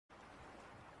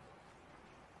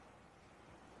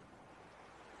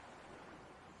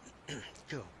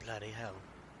Good bloody hell.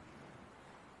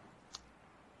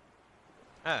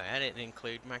 Oh, I didn't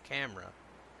include my camera.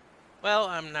 Well,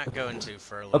 I'm not going to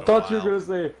for a I little thought you were while.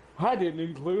 gonna say, I didn't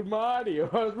include my audio.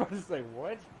 I was about to say,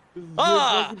 what? This is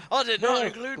Ah! fucking I did not hell.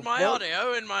 include The my fuck?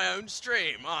 audio in my own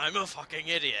stream. I'm a fucking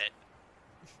idiot.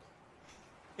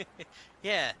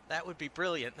 Yeah, that would be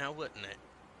brilliant now, wouldn't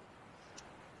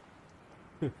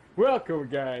it? Welcome,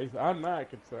 guys. I'm not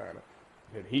concerned.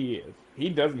 And he is. He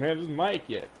doesn't have his mic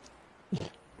yet.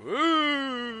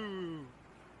 Woo!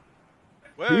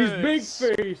 He's big Words!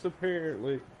 face,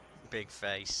 apparently. Big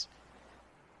face.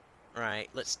 Right,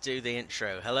 let's do the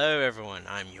intro. Hello, everyone.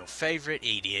 I'm your favorite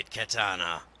idiot,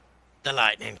 Katana. The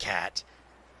Lightning Cat.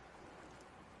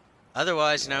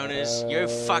 Otherwise known as, you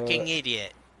fucking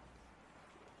idiot.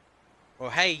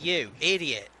 Or, hey, you,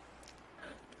 idiot.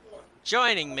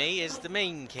 Joining me is the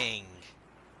Meme King.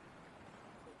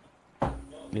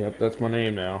 Yep, that's my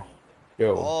name now.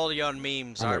 Yo. All your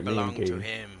memes are belong to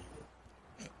him.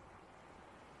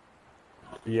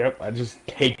 Yep, I just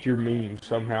take your meme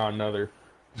somehow or another.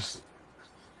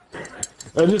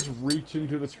 I just reach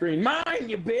into the screen. Mine,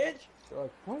 you bitch! They're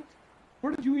like, what?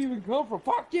 Where did you even come from?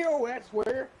 Fuck you, that's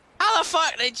where. How the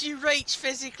fuck did you reach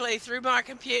physically through my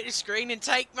computer screen and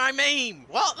take my meme?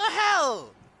 What the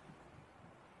hell?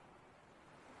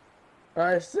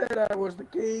 I said I was the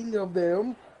king of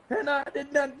them, and I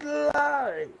did not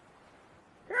lie.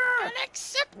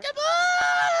 Unacceptable!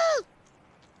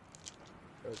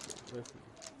 Listen.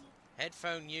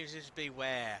 Headphone users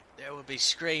beware. There will be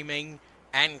screaming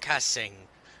and cussing.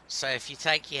 So if you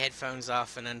take your headphones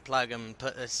off and unplug them and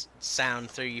put the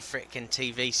sound through your frickin'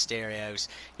 TV stereos,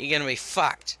 you're gonna be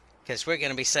fucked. Because we're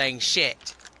gonna be saying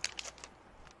shit.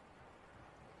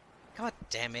 God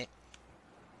damn it.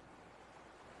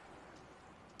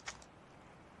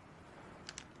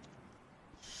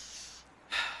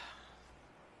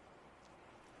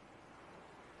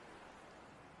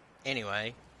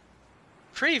 Anyway,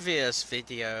 previous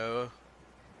video,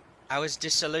 I was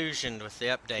disillusioned with the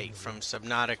update from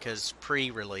Subnautica's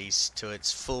pre-release to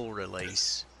its full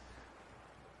release.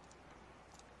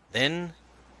 Then,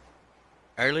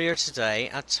 earlier today,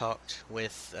 I talked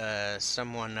with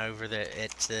someone over at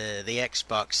the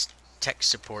Xbox tech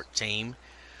support team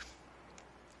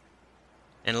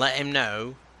and let him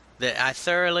know that I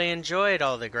thoroughly enjoyed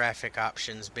all the graphic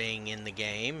options being in the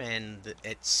game, and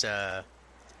its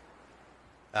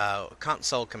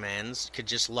console commands could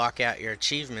just lock out your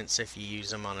achievements if you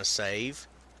use them on a save.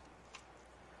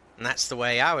 And that's the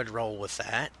way I would roll with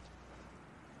that.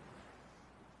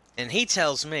 And he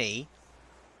tells me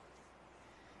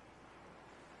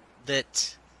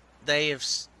that they've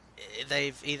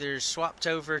either swapped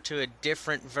over to a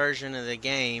different version of the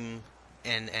game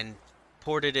and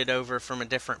ported it over from a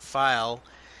different file,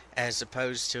 as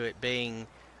opposed to it being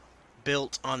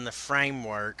built on the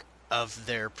framework of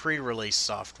their pre-release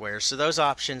software, so those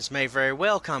options may very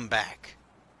well come back.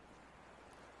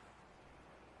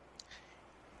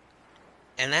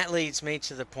 And that leads me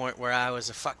to the point where I was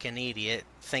a fucking idiot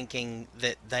thinking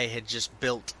that they had just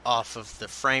built off of the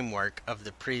framework of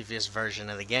the previous version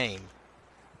of the game.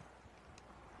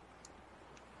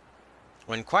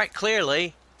 When quite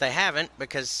clearly they haven't,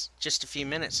 because just a few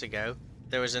minutes ago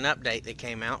there was an update that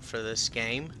came out for this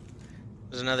game.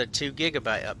 It was another 2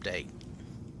 gigabyte update.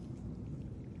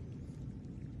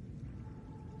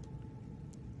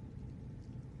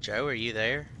 Joe, are you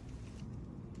there?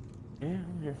 Yeah,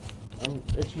 I'm here. I'm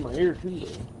itching my ear too.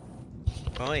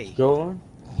 Oi. Go on.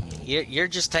 You're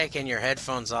just taking your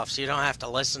headphones off so you don't have to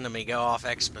listen to me go off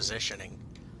expositioning.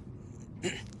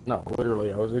 No,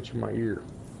 literally, I was itching my ear.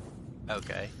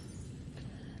 Okay.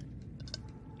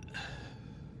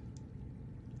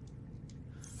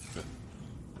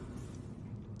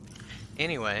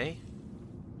 Anyway,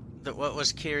 what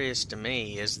was curious to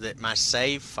me is that my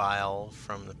save file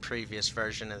from the previous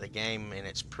version of the game in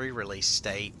its pre-release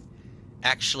state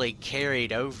actually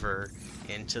carried over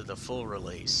into the full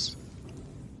release.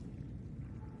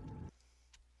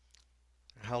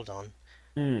 Hold on.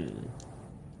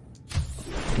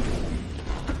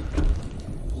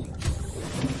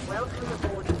 Welcome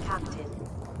aboard, Captain.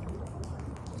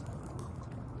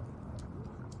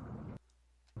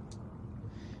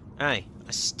 Hey,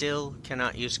 I still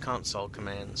cannot use console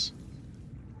commands.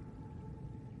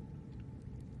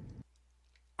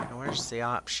 Now, where's the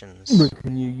options? But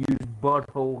can you use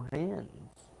butthole hands?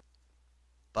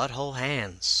 Butthole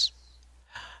hands.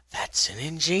 That's an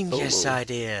ingenious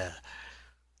idea.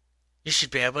 You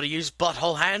should be able to use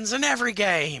butthole hands in every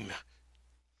game.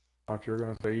 I thought you were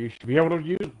gonna say you should be able to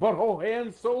use butthole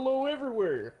hands solo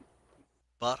everywhere.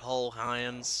 Butthole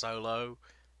hands solo.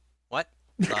 What?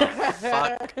 The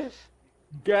fuck?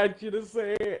 Got you to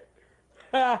say it.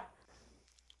 Ha!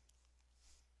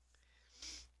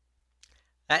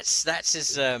 That's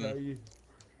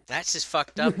as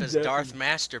fucked up as Darth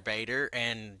Masturbator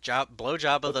and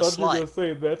Blowjob of the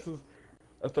Slut.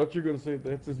 I thought you were gonna say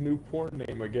that's his new porn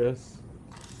name, I guess.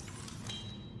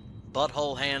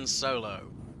 Butthole Han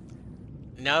Solo.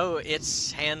 No,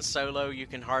 it's Han Solo. You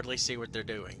can hardly see what they're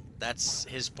doing. That's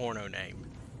his porno name.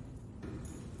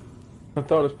 I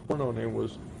thought his porno name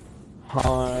was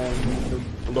Han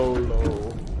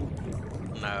Lolo.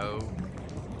 No.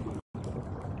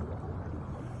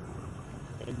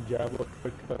 And Jabba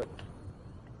Cut.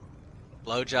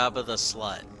 Blowjob of the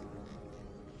Slut.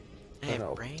 Hey,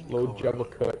 No, brain low core. Jabba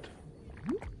Cut.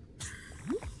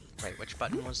 Wait, which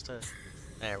button was to...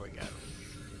 There we go.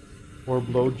 Or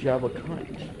blow Jabba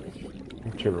Cunt.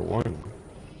 Whichever one.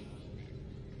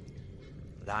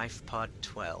 LifePod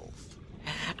 12.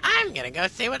 I'm gonna go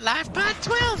see what LifePod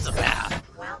 12's about.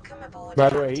 Welcome aboard. By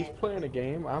the way, he's playing a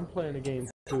game. I'm playing a game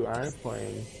too. I'm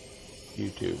playing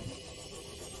YouTube.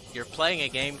 You're playing a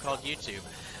game called YouTube.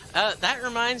 That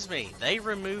reminds me, they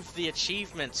removed the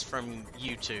achievements from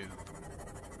YouTube.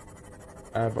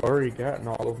 I've already gotten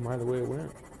all of them by the way it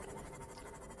went.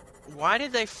 Why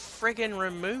did they friggin'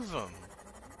 remove them?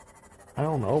 I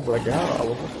don't know, but I got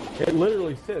all of them. It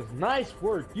literally says, "Nice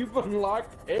work, you've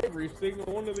unlocked every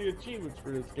single one of the achievements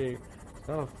for this game." It's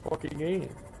not a fucking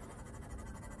game.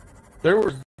 They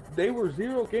were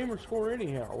 0 gamer score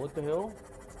anyhow. What the hell?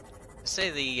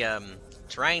 Say the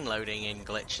terrain loading in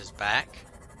glitch is back.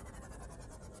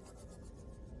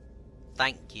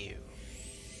 Thank you.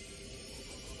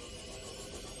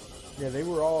 Yeah, they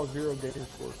were all 0 gamer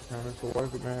scores, kinda, so why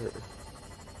does it matter?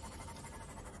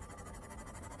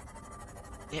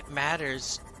 It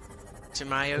matters to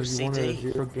my Because you wanted a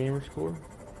OCD. 0 gamer score?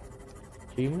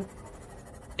 Achievement?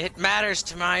 It matters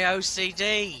to my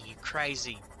OCD, you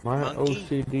crazy My monkey.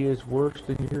 OCD is worse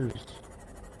than yours.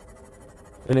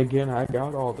 And again, I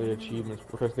got all the achievements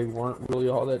because they weren't really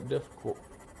all that difficult.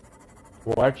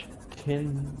 Watch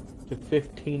 10 to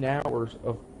 15 hours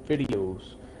of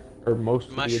videos, or most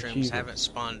of the Mushrooms achievements. haven't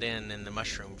spawned in the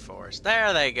mushroom forest.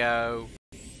 There they go.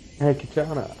 Hey,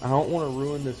 Katana, I don't want to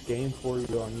ruin this game for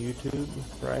you on YouTube,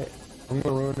 right? I'm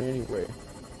gonna ruin it anyway.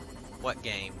 What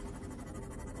game?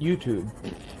 YouTube.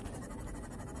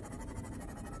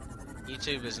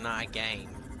 YouTube is not a game.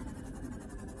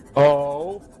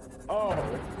 Oh,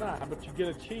 it's not, but you get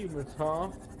achievements, huh?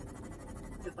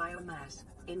 The biomass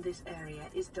in this area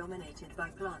is dominated by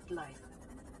plant life,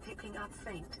 picking up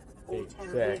faint or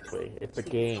Exactly, it's a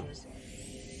game.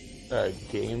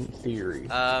 Game theory.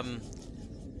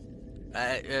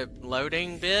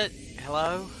 Loading bit?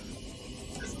 Hello?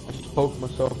 I just poked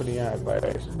myself in the eye by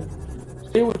accident.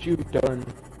 See what you've done.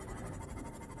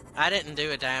 I didn't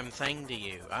do a damn thing to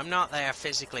you. I'm not there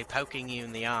physically poking you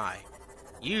in the eye.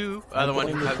 You are the one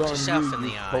who poked yourself in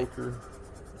the eye. Poker.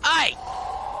 Hey!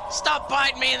 Stop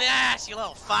biting me in the ass, you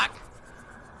little fuck!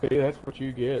 Hey, that's what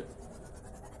you get.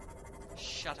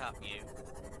 Shut up, you.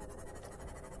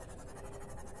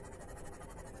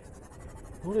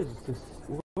 What is this?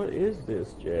 What is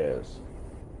this, Jazz?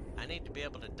 I need to be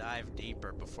able to dive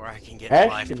deeper before I can get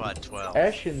Ashton, to LifePod 12.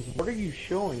 Ashens, what are you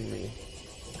showing me?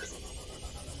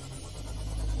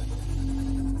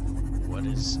 What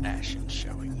is Ashen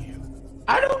showing you?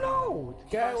 I don't know!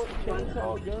 It's a guy with a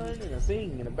chainsaw gun and a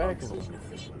thing in the back of him.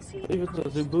 I believe it's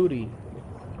a Zubuti.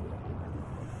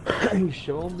 He's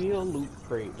showing me a loot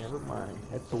crate, never mind.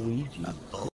 That's a Ouija.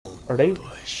 Are they?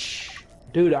 Bush.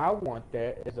 Dude, I want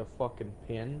that as a fucking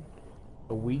pin.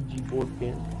 A Ouija board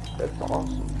pin. That's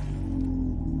awesome.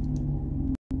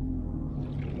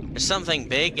 There's something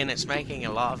big and it's making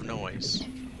a lot of noise.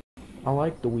 I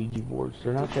like the Ouija boards.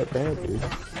 They're not that bad, dude.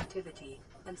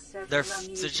 They're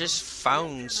just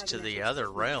phones to the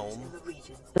other realm.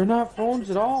 They're not phones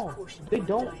at all. They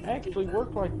don't actually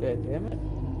work like that, damn it.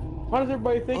 Why does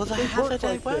everybody think Well, they how do work they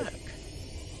like work?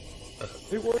 that?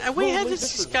 They work We had totally this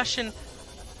different. discussion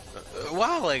a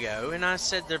while ago, and I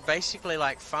said they're basically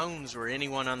like phones where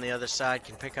anyone on the other side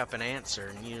can pick up and answer,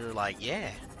 and you're like,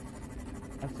 yeah.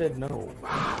 I said no.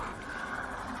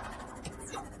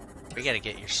 We gotta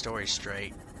get your story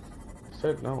straight. I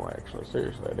said no, actually.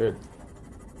 Seriously, I did.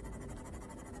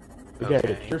 You gotta Okay.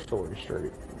 get your story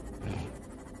straight.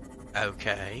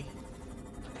 Okay.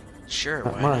 Sure,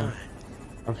 Not why mine. not?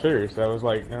 I'm serious. I was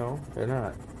like, no, they're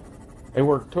not. They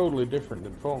work totally different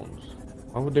than phones.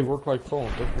 Why would they work like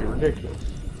phones? That'd be ridiculous.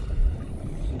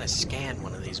 Let's scan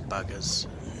one of these buggers.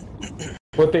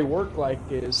 What they work like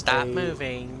is Stop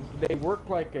moving. They work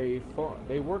like a phone.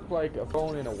 They work like a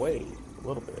phone in a way, a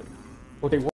little bit.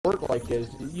 What they work work like this.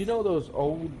 You know those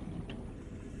old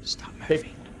Stop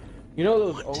moving. You know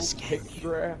those Want to old scan you.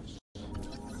 pictographs?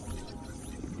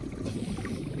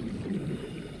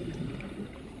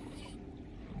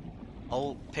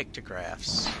 Old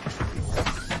pictographs.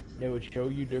 They would show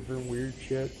you different weird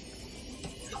shit.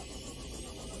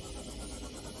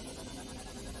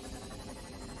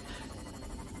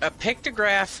 A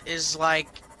pictograph is like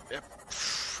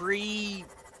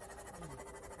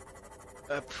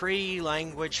a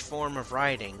pre-language form of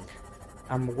writing.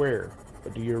 I'm aware,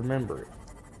 but do you remember it?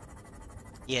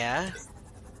 Yeah.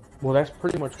 Well, that's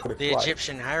pretty much what it's The like.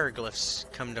 Egyptian hieroglyphs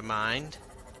come to mind.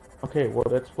 Okay, well,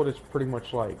 that's what it's pretty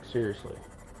much like, seriously.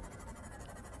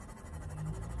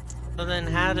 Well, then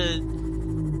how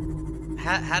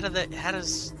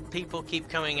does people keep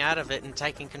coming out of it and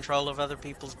taking control of other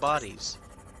people's bodies?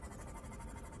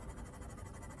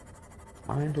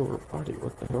 Mind over body,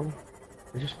 what the hell?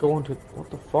 They just go into, what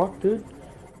the fuck, dude?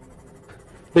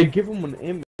 They give them an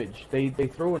image, they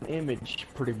throw an image,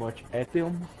 pretty much, at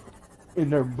them, in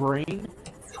their brain,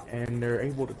 and they're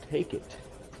able to take it.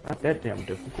 Not that damn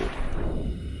difficult.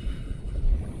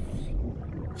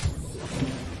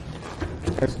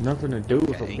 Has nothing to do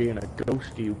with them being a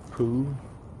ghost, you poo.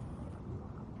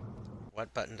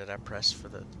 What button did I press for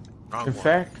the wrong In one?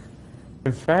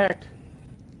 fact,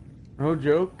 no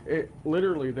joke,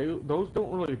 literally, those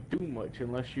don't really do much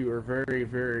unless you are very,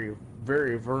 very,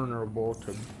 very vulnerable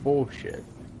to bullshit.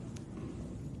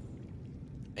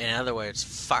 In other words,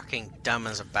 fucking dumb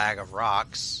as a bag of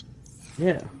rocks.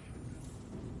 Yeah.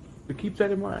 So keep that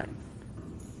in mind.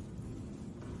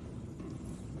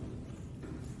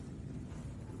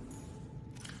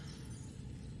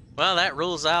 Well, that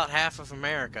rules out half of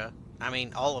America. I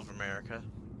mean, all of America.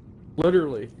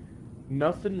 Literally,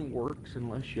 nothing works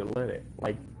unless you let it.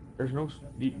 Like, there's no,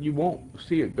 you won't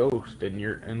see a ghost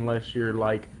unless you're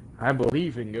like, I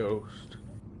believe in ghosts.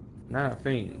 Not a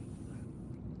thing.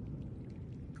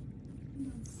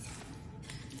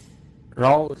 They're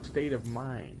all a state of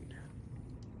mind.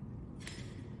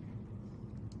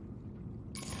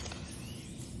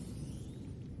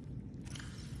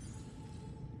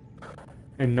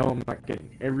 And no, I'm not kidding.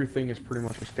 Everything is pretty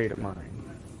much a state of mind.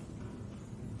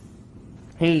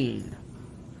 Pain,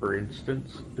 for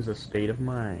instance, is a state of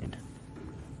mind.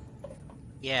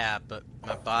 Yeah, but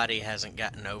my body hasn't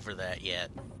gotten over that yet.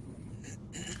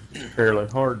 Fairly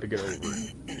hard to get over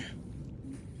it.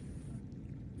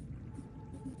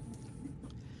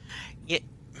 Yet,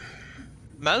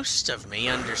 most of me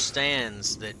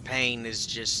understands that pain is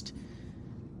just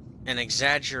an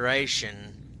exaggeration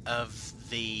of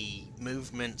the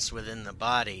movements within the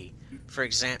body. For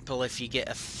example, if you get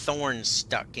a thorn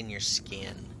stuck in your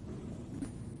skin,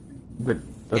 But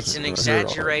it's an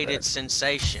exaggerated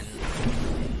sensation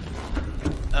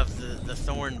of the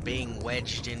thorn being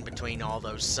wedged in between all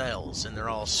those cells, and they're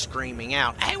all screaming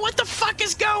out, "Hey, what the fuck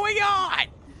is going on?"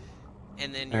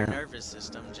 And then your nervous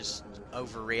system just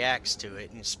overreacts to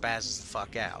it and spazzes the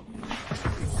fuck out.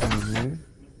 Mm-hmm.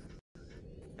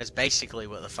 That's basically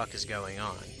what the fuck is going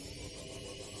on.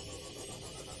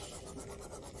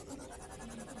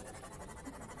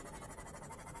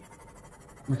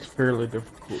 It's fairly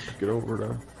difficult to get over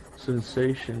the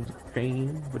sensations of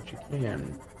pain, but you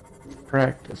can.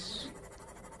 Practice.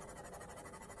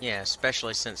 Yeah,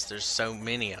 especially since there's so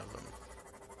many of them.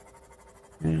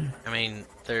 Yeah. I mean,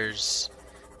 there's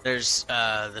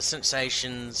the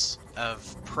sensations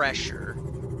of pressure.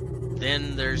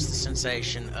 Then there's the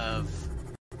sensation of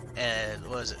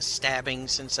what is it, stabbing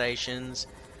sensations,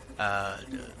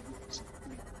 the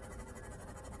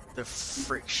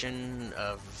friction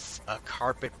of a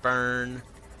carpet burn.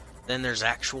 Then there's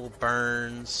actual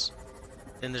burns.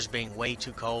 Then there's being way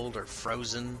too cold or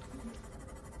frozen.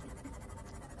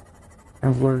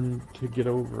 I've learned to get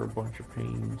over a bunch of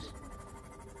pains.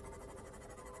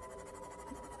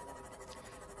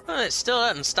 Well, it still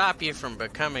doesn't stop you from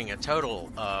becoming a total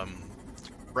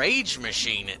rage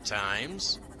machine at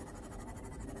times.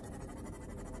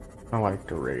 I like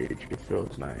to rage. It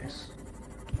feels nice.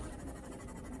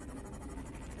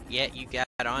 Yet you got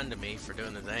onto me for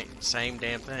doing the same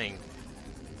damn thing.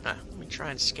 Let me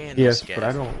try and scan Yes, this guy. but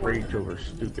I don't rage over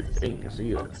stupid things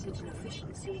either. Oxygen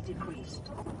efficiency decreased.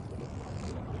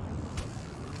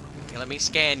 Okay, let me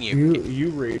scan you. You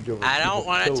rage over I don't people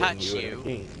want to killing touch in a you.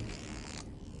 game.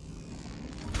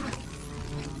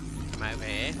 Come over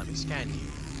here. Let me scan you.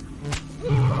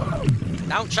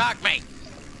 Don't shock me!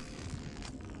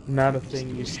 Not a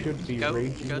thing you should be Go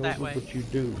raging that over, way. but you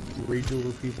do. You rage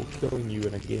over people killing you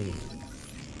in a game.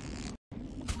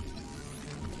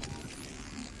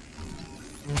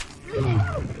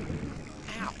 Ow!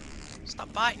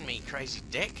 Stop biting me, crazy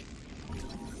dick.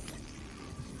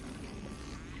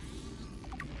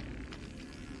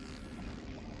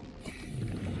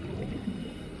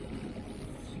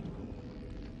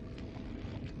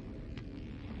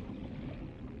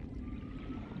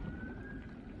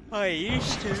 I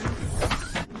used to.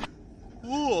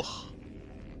 Ooh.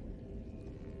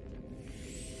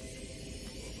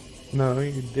 No,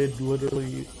 you did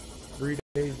literally 3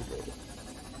 days ago.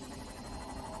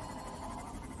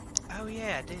 Oh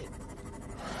yeah, I did.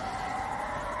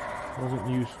 Wasn't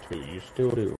used to, you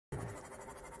still do.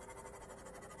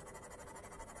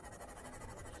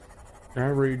 I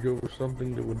rage over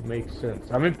something that would make sense.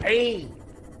 I'm in pain!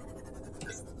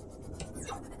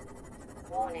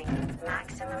 Warning,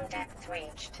 maximum depth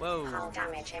reached. Whoa. Hull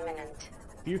damage imminent.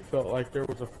 You felt like there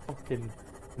was a fucking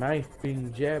knife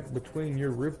being jabbed between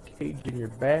your rib cage and your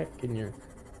back and your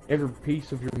every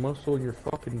piece of your muscle in your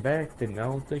fucking back, then I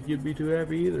don't think you'd be too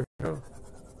happy either. No.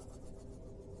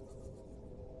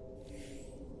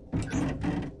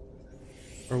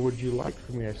 Or would you like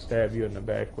for me to stab you in the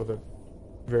back with a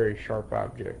very sharp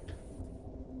object?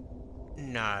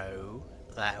 No,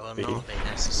 that will not be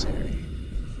necessary.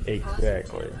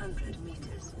 Exactly. Passing 100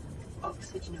 meters.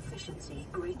 Oxygen efficiency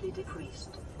greatly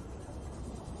decreased.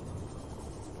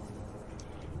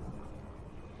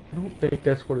 I don't think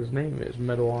that's what his name is,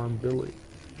 Metal Arm Billy.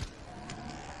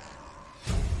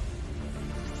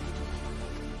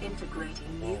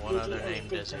 Integrating Well, new what other PDA name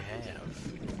does he data.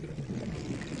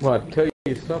 have? Well, I'll tell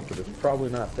you something, it's probably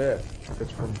not that.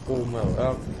 It's from Full Metal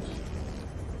Alchemist.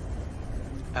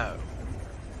 Oh.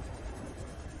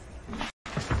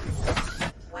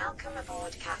 Welcome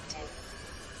aboard, Captain.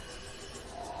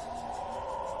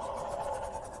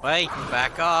 Wait,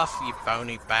 back off, you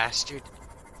bony bastard.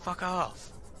 Fuck off.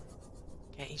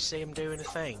 Can't you see him doing a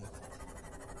thing?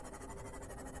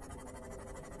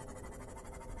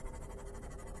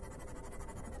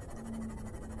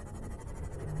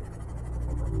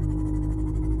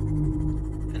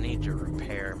 I need to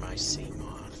repair my sea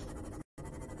moth.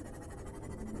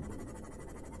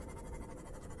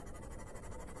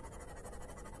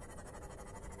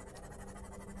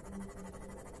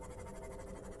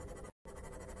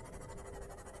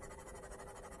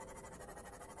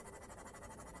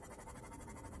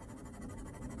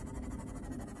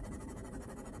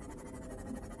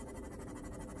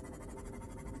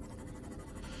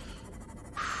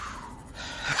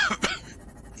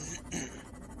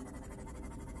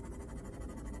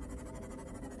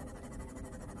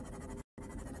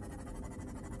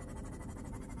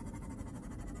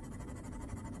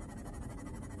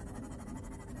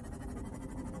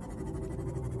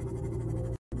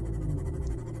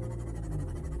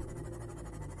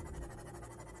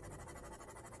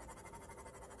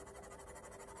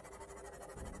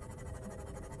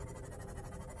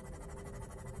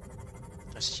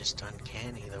 It's just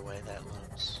uncanny the way that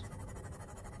looks.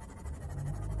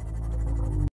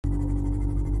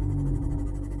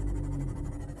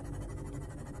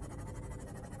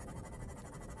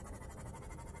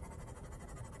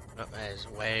 Oh, that is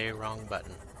way wrong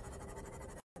button.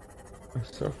 A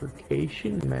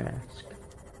suffocation mask.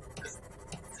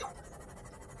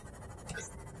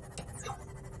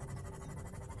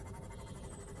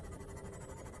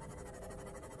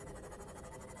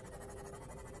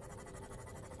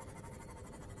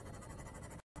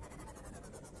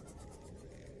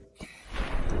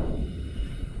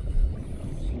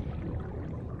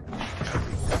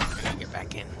 Get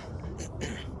back in.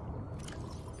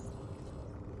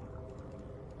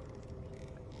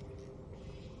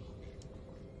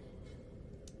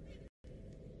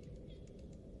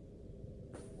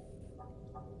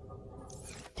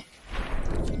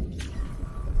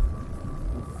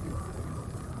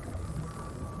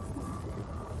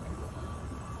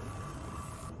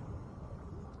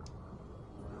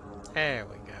 There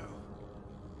we go.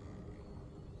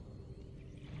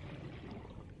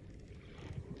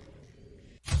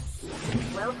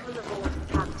 Welcome aboard,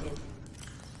 Captain.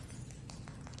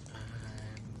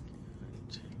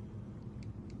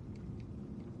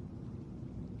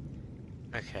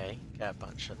 Okay, got a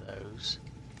bunch of those.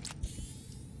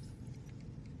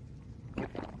 I'm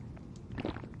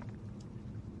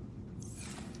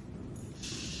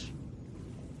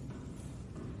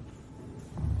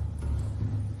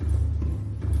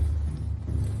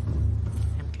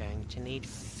going to need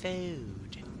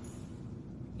food.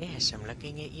 Yes, I'm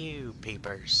looking at you,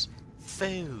 peepers.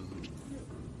 Food.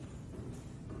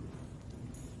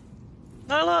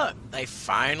 Oh look, they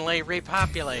finally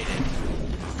repopulated.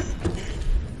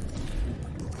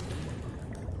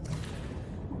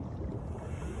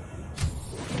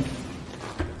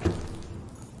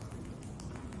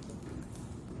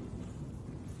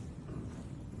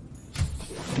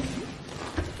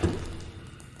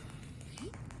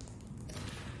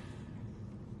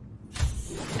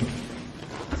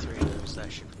 Three of those,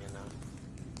 that should be enough.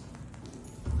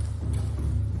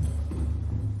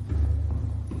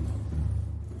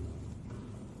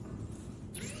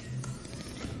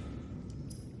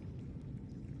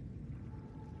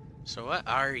 So what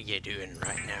are you doing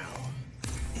right now?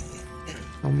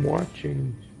 I'm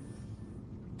watching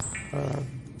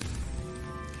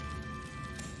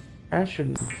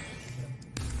Passion.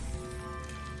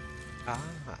 Ah.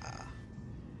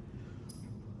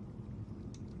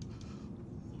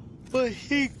 But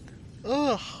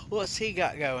what's he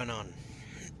got going on?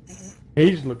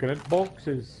 He's looking at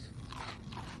boxes.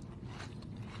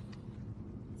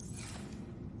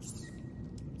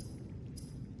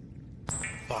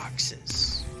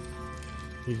 Boxes.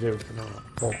 He's opening up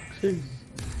boxes.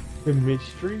 The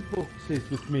mystery boxes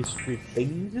with mystery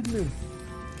things in them.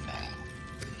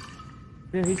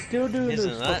 Yeah, he's still doing Isn't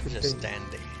those that fucking just things.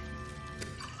 dandy?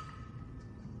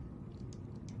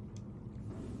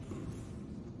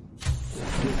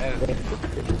 We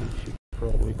should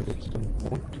probably at some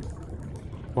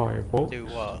point buy a box. Do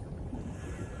what?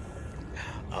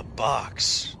 A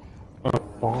box. A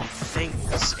box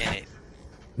Things in it.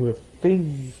 with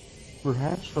things,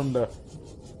 perhaps from the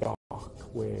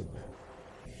dark web.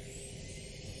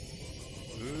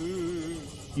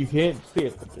 You can't see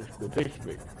it, but there's quotation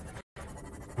big.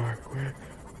 Dark web.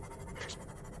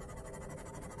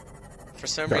 For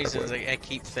some Dark reason, web. I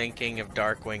keep thinking of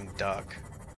Darkwing Duck.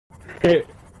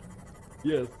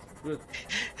 Yes, but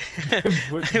I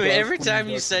mean, every Darkwing time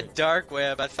you Duck said is- dark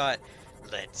web, I thought,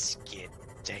 let's get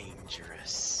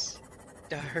dangerous.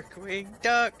 Darkwing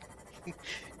Duck.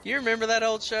 You remember that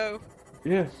old show?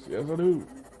 Yes, yes I do.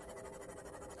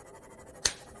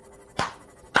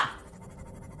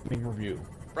 Main review.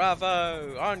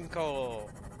 Bravo! Encore!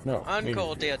 No. main Encore,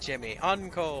 review. dear Jimmy.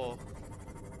 Encore!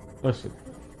 Listen.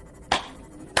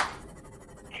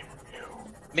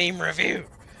 Meme review!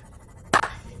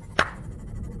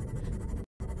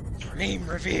 Meme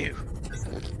review!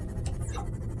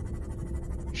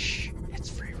 Shh, it's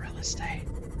free real estate.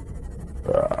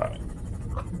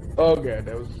 Okay,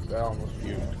 I almost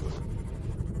fumed.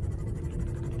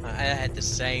 I had the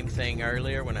same thing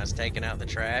earlier when I was taking out the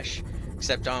trash,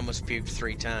 except I almost puked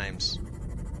 3 times.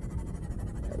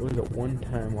 That was at one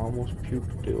time I almost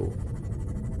puked too.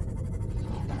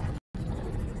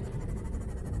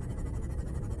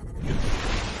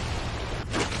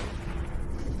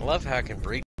 I love how I can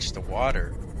breach the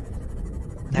water.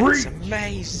 That's Breach!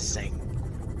 amazing!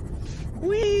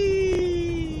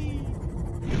 Whee!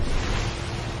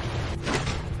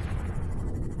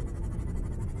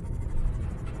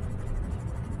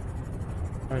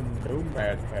 A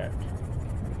nomad hat.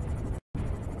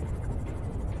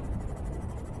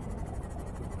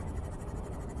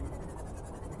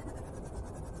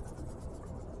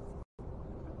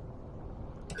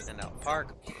 And I'll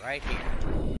park right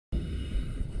here.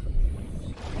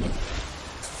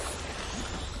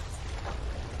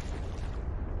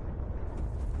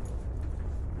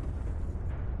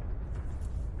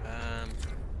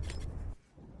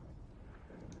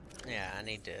 Yeah, I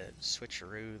need to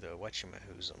switcheroo the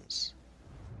whatchamahoozums.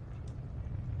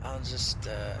 I'll just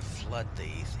flood the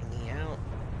thingy out.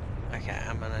 Okay,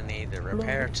 I'm gonna need the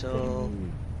repair tool,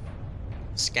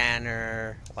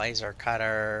 scanner, laser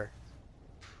cutter.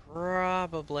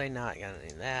 Probably not gonna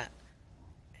need that.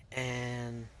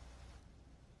 And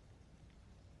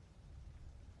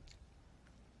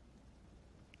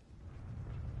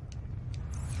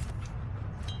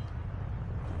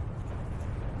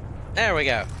there we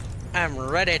go. I'm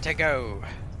ready to go.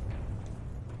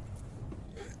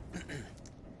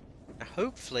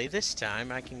 Hopefully this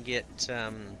time I can get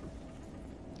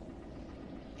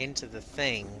into the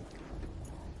thing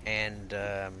and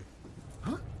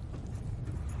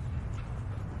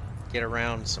get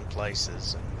around some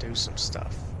places and do some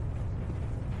stuff.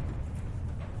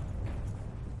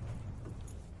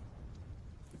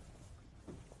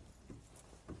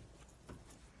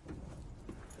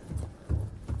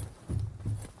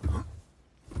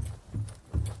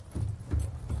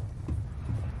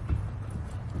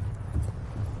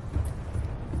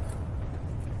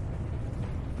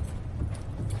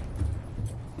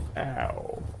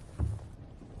 Ow.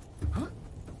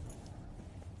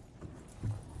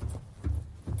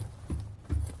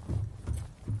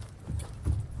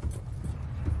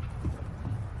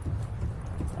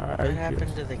 What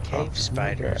happened to the cave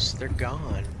spiders? They're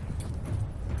gone.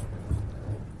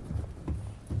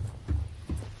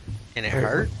 And it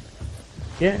hurt?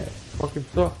 Yeah, it fucking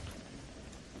sucked.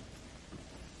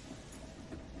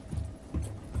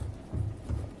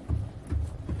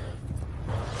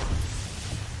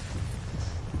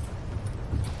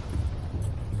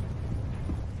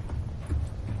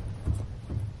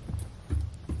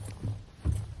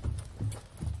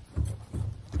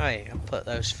 Hey, I put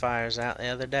those fires out the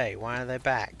other day. Why are they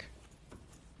back?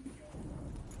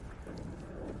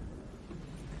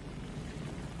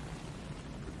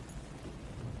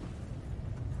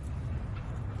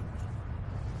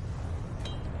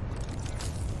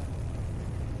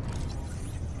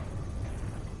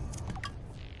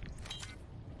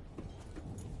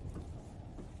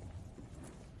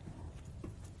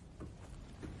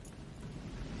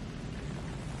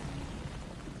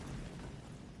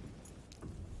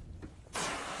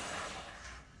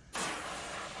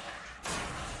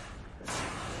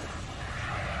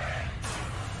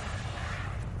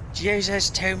 uses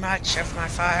too much of my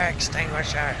fire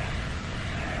extinguisher.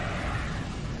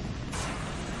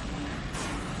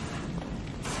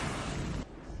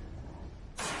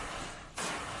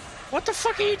 What the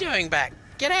fuck are you doing back?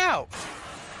 Get out!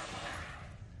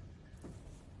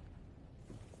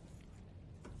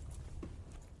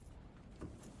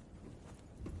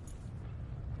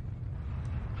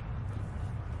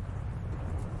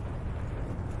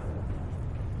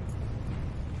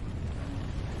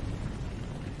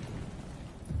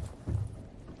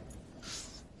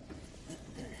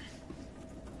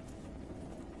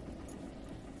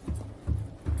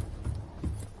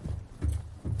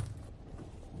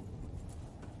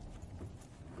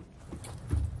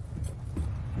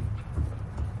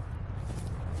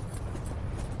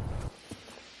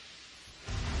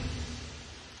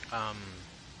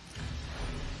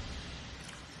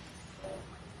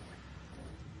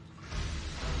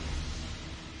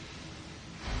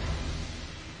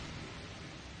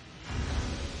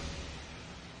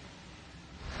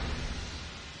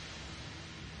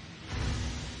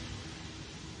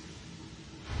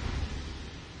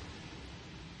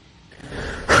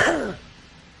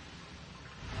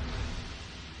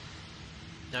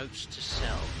 Notes to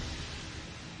self.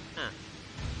 Huh.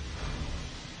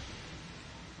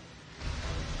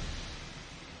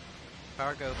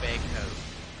 Cargo bay coat.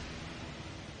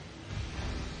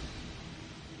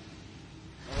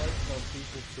 I like how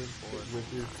people think that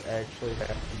wizards actually have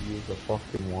to use a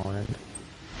fucking wand.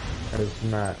 That is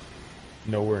not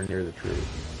nowhere near the truth.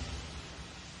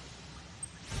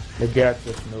 They got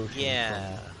this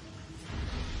notion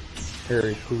from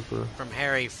Harry Cooper. From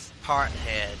Harry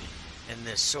Parthead and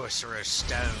the Sorcerer's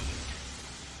Stone.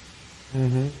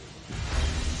 Mm-hmm.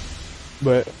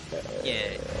 But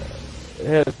Yeah. it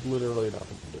has literally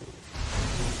nothing to do.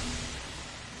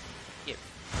 Yeah.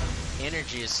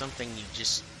 Energy is something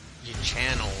you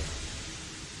channel.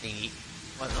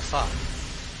 What the fuck?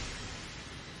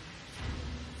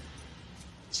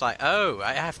 It's like, oh,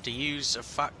 I have to use a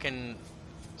fucking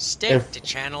stick to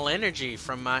channel energy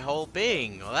from my whole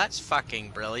being. Well, that's fucking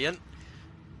brilliant.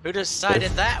 Who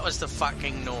decided that was the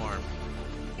fucking norm?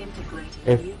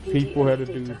 If people had to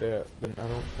do that, then I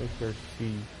don't think there'd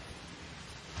be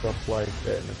stuff like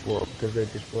that in this world, because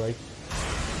they'd just be like,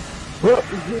 well,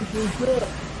 this is that.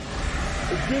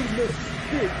 It gives me a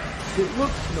stick. It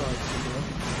looks nice, you know.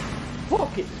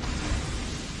 Fuck it.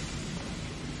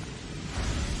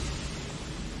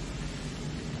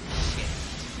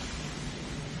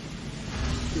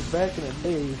 Because back in the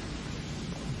day,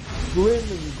 glim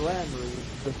and glamour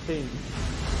was the thing.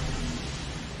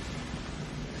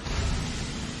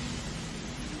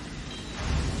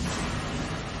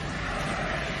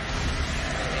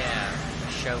 Yeah,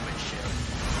 showmanship.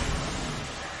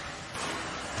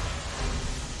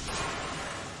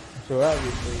 So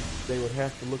obviously, they would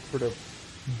have to look for the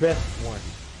best one.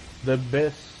 The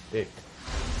best stick.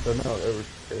 So no, it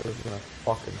was not a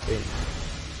fucking thing.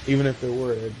 Even if there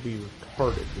were, it'd be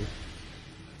retarded.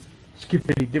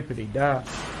 Skippity dippity die.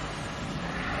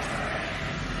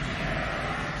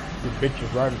 This bitch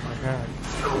is riding my guy.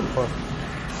 Fuck.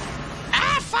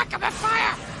 Ah, fuck, I'm on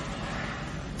fire!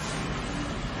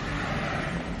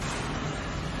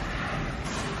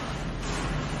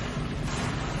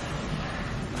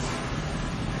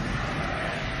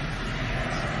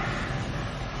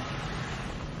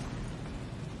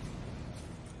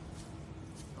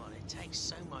 God, it takes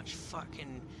so much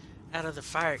fucking out of the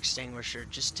fire extinguisher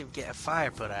just to get a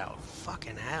fire put out.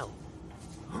 Fucking hell.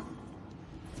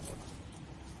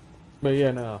 But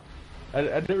yeah, no. I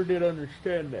never did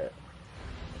understand that.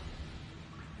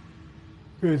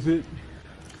 Because it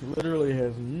literally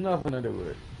has nothing to do with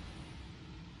it.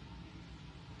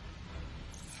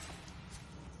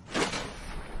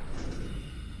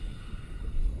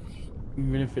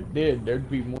 Even if it did, there'd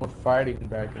be more fighting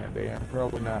back in the day, and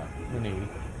probably not many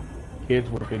kids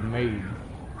would have been made.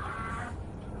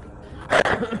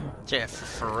 Yeah,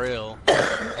 for real.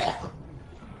 Oh.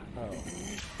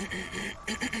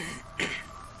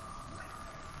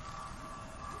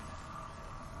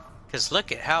 Because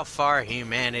look at how far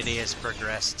humanity has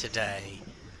progressed today.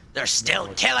 They're still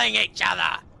killing each other!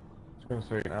 I was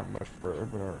gonna say not much further,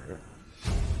 but alright.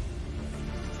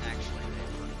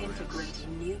 Actually,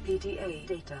 Integrating new PDA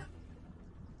data.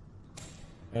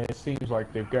 And it seems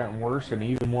like they've gotten worse and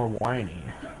even more whiny.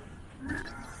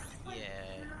 yeah.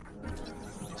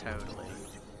 Totally.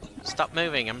 Stop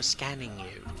moving, I'm scanning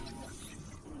you.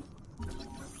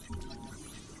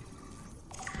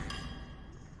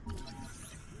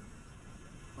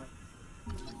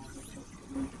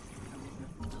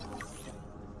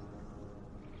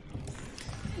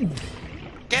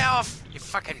 Get off, you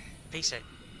fucking piece of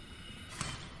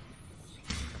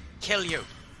kill you.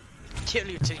 Kill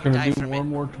you till you Gonna die do for me. one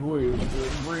more toy with the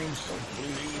brain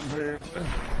something.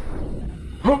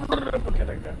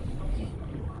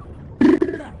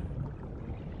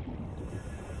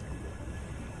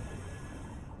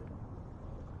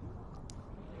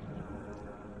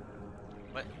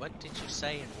 What did you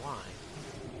say and why?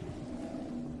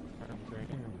 I'm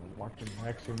watching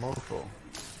Maximofo.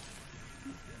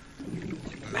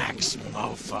 Max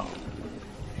Mofo.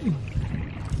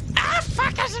 Ah,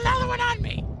 fuck, there's another one on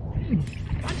me!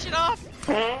 Punch it off!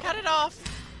 Cut it off!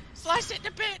 Slice it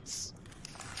to bits!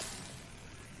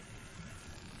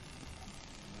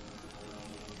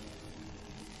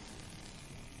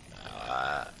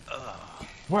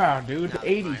 Wow, dude, Now that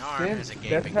 80 my arm has cents? a That's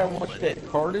gaping how hole much in that it.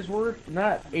 card is worth?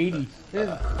 Not 80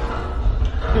 cents.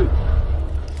 Dude.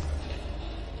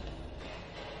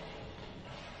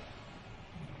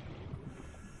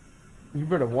 You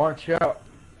better watch out.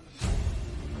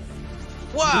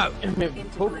 Whoa! I mean,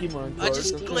 Pokemon I cards.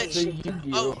 just was gonna glitched. say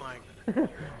Yu-Gi-Oh. Oh my.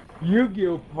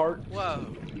 Yu-Gi-Oh part. Whoa.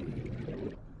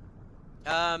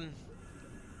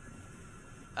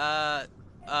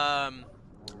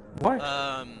 What?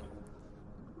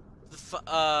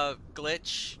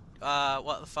 Glitch.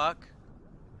 What the fuck?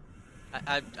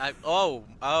 Oh,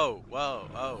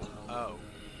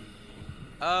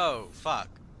 fuck.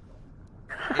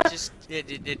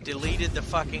 It deleted the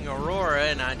fucking Aurora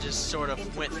and I just sort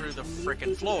of went through the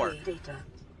frickin' floor.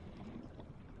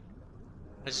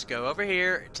 I just go over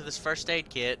here to this first aid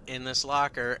kit in this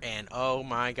locker and oh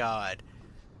my god.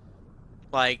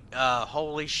 Like,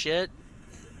 holy shit.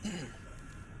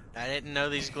 I didn't know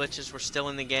these glitches were still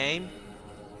in the game.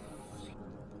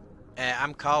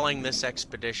 I'm calling this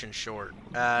expedition short.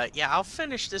 Yeah, I'll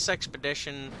finish this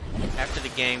expedition after the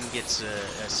game gets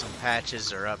some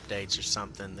patches or updates or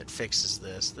something that fixes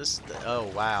this. Oh,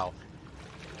 wow.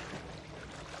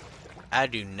 I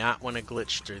do not want to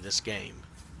glitch through this game.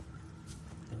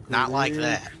 Not like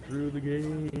that. Through the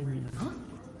game.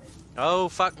 Oh,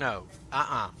 fuck no.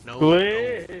 No.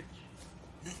 Glitch.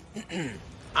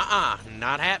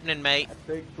 Not happening, mate. I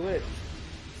say glitch.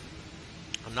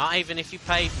 I'm not even if you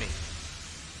paid me.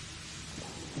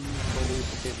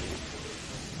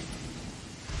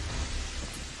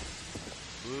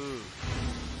 Ooh.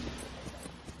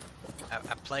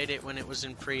 I played it when it was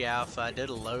in pre-alpha. I did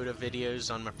a load of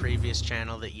videos on my previous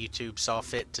channel that YouTube saw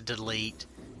fit to delete.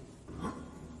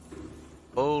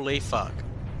 Holy fuck.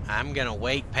 I'm gonna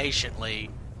wait patiently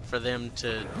for them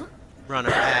to run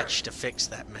a patch to fix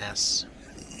that mess.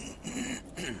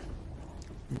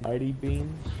 Mighty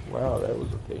Beans? Wow, that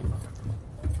was a thing.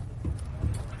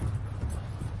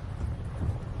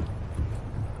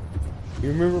 You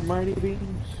remember Mighty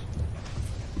Beans?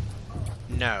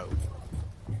 No.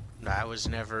 I was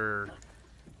never...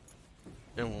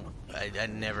 I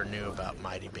never knew about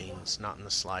Mighty Beans, not in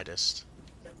the slightest.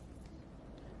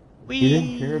 You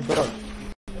didn't hear about,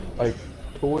 like,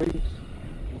 toys?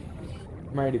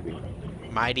 Mighty Beans.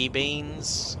 Mighty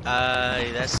Beans?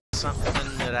 That's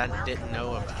something that I didn't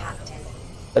know about. Captain.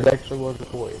 That actually was a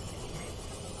toy.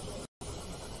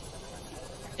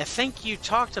 I think you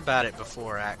talked about it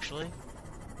before, actually.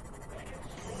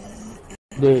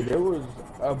 Dude, there was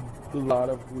a lot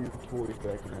of weird toys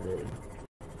back in the day.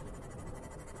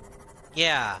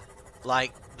 Yeah,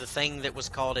 like the thing that was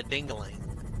called a dingling.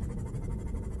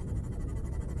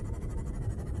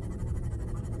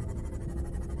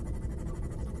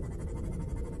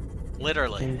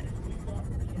 Literally.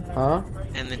 Huh?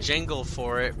 And the jingle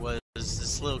for it was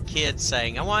this little kid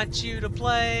saying, "I want you to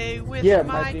play with Yeah,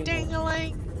 my my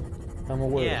dingling." I'm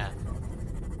aware. Yeah.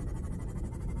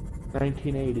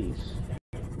 1980s.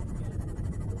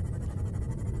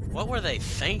 What were they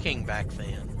thinking back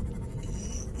then?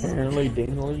 Apparently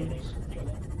dinglings.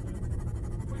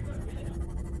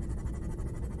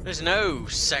 There's no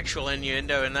sexual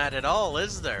innuendo in that at all,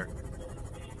 is there?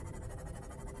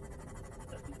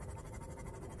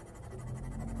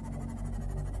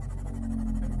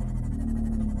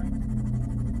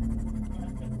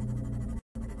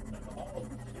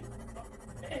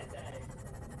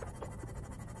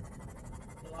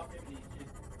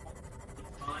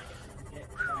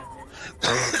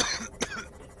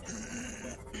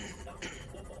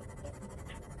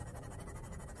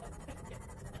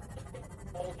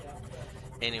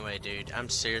 Anyway, dude, I'm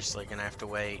seriously gonna have to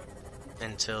wait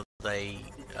until they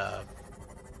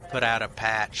put out a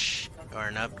patch or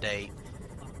an update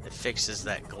that fixes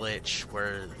that glitch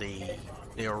where the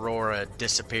Aurora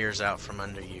disappears out from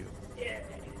under you.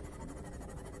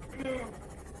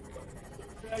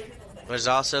 There's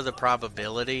also the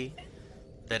probability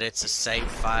that it's a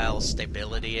save file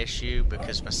stability issue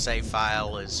because my save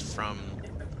file is from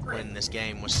when this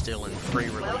game was still in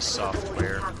pre-release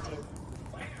software. Captain.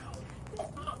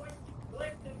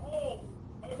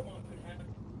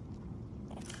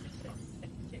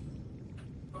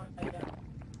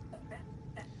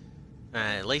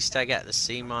 At least I got the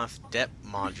Seamoth depth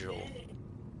module.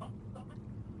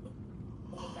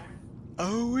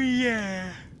 Oh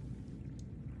yeah!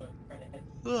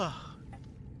 Ugh.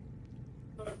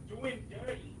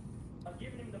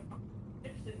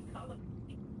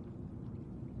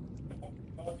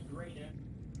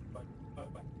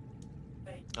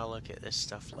 I'll look at this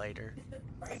stuff later.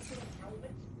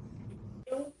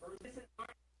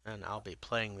 And I'll be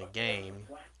playing the game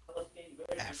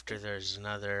after there's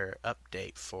another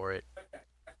update for it.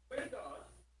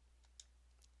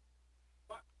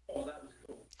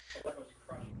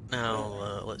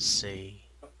 Now, let's see.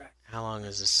 How long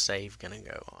is this save gonna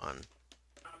go on?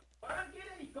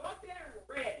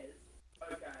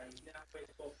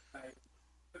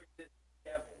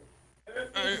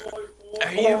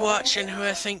 Are you watching who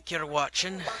I think you're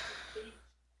watching?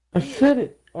 I said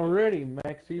it already,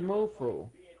 Maxi Mofo.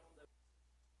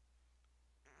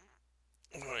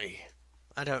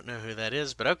 I don't know who that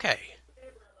is, but okay.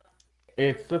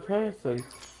 It's the person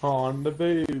on the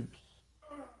boobs.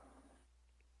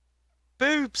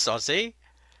 Boobs, Ozzy!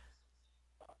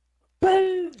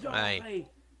 Boobs, Right. Ozzy!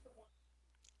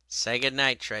 Say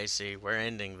goodnight, Tracy. We're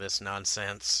ending this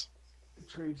nonsense.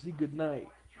 Tracy, good night.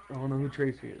 I don't know who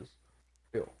Tracy is.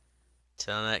 Still.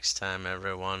 Till next time,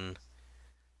 everyone.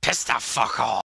 Piss the fuck off!